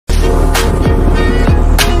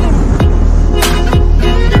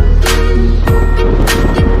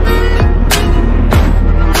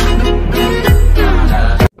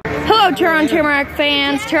on Tamarack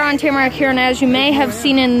Fans, Tara on Tamarack here, and as you may have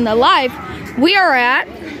seen in the live, we are at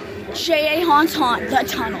J.A. Haunt's Haunt, the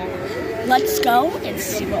tunnel. Let's go and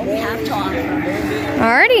see what we have to offer.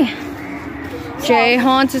 Alrighty. J.A.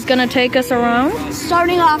 Haunts is gonna take us around.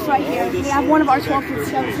 Starting off right here, we have one of our 12-foot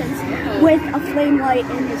skeletons with a flame light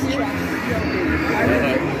in his chest.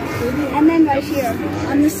 And then right here,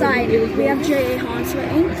 on the side, we have J.A. Haunt's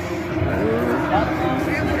written.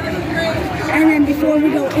 And then before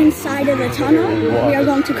we go inside of the tunnel, we are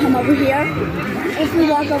going to come over here. If we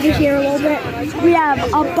walk over here a little bit, we have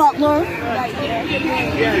a butler right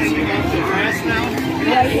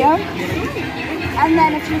here. And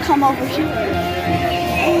then if you come over here,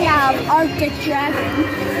 we have Arctic Dragon.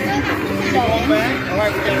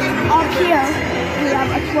 Up here, we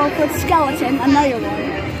have a 12-foot skeleton, another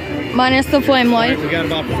one. Minus the flame light. We got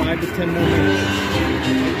about 5 to 10 more minutes.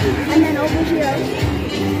 And then over here,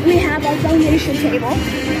 we have our donation table,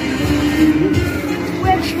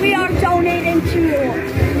 which we are donating to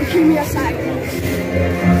Leukemia Science.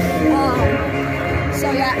 So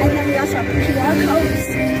yeah, and then we also have QR codes,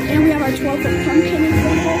 and we have our 12-foot pumpkin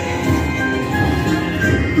example.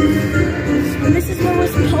 And this is where we're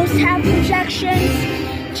supposed to have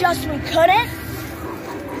projections, just we couldn't.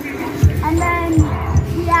 And then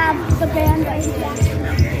we have the band right here.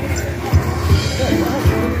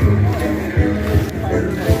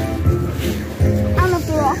 I don't know if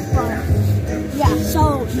they're off, but yeah.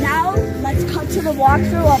 So now let's cut to the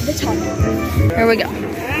walkthrough of the tunnel. Here we go.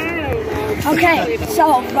 Okay,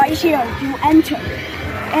 so right here you enter,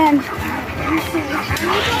 and you see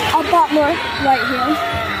a butler right here,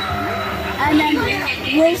 and then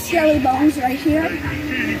with Skelly Bones right here.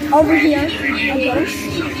 Over here, a ghost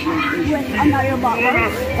with another butler.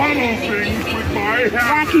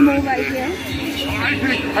 Wacky Mole right here.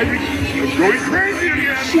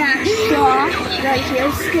 Jack Straw right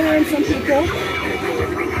here, scaring some people.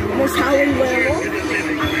 This howling werewolf.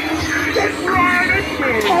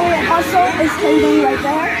 Harriet Hustle is hanging right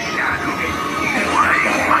there.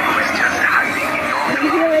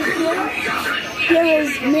 Here is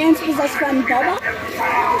man's possessed friend Bubba.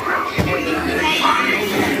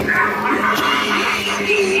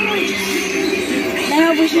 Then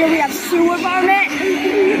over here we have Sewer Varmint.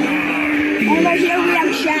 And right here we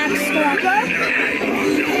have Jack Stalker.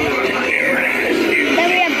 Then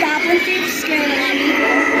we have Goblin Thief scaring a lot of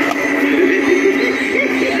people.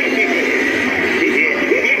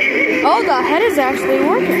 Oh, the head is actually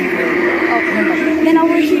working. Oh, then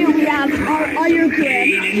over here we have our Iron Grid.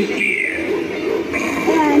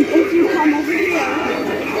 And if you come over here,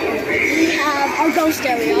 we have our ghost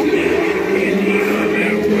area.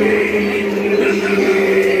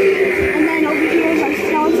 And then over here is our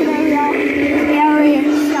skeleton area, the area of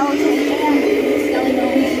skeleton and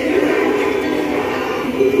skeleton.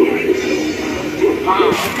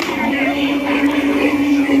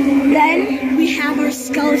 Then we have our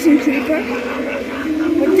skeleton creeper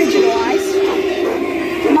with digital eyes.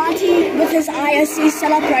 Monty with his ISC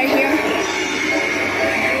set up right here.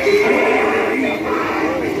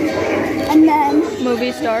 And then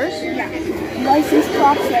movie stars. Yeah, licensed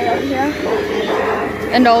props right over here.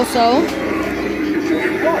 And also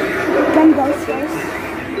then Ghostface.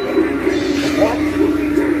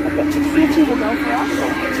 Which will go for us.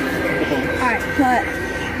 Alright, but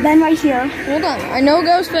then right here. Hold on, I know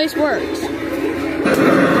Ghostface works.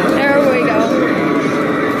 There we go.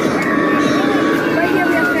 Right here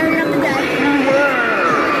we have Fairy of the Dead.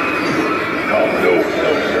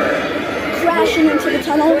 Crashing into the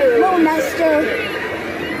tunnel. Little Nester.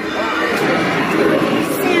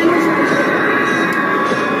 Sam is right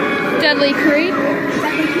here. Deadly Creep.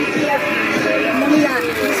 Deadly Creep, yeah. And then we got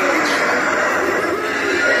this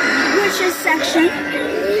witch's section.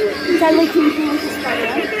 Deadly Creep and the spider.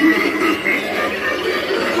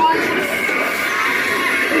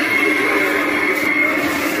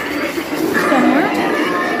 Somewhere.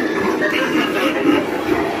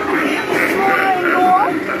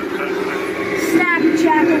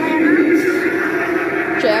 Jack-o'-lanterns.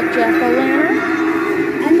 Jack-o'-lantern.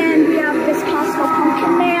 And then we have this Costco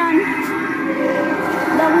Pumpkin Man.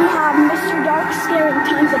 Then we have Mr. Dark scaring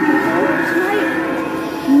tons of people tonight.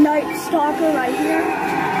 Night Stalker right here.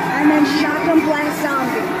 And then Shotgun Blast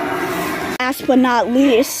Zombie. Last but not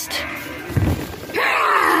least,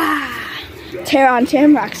 Tara on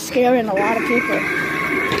Tamarack scaring a lot of people.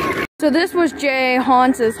 So this was J.A.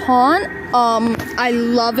 Haunts' haunt. I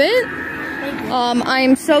love it. I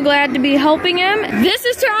am so glad to be helping him. This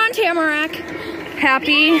is Tara on Tamarack.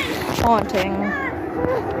 Happy haunting.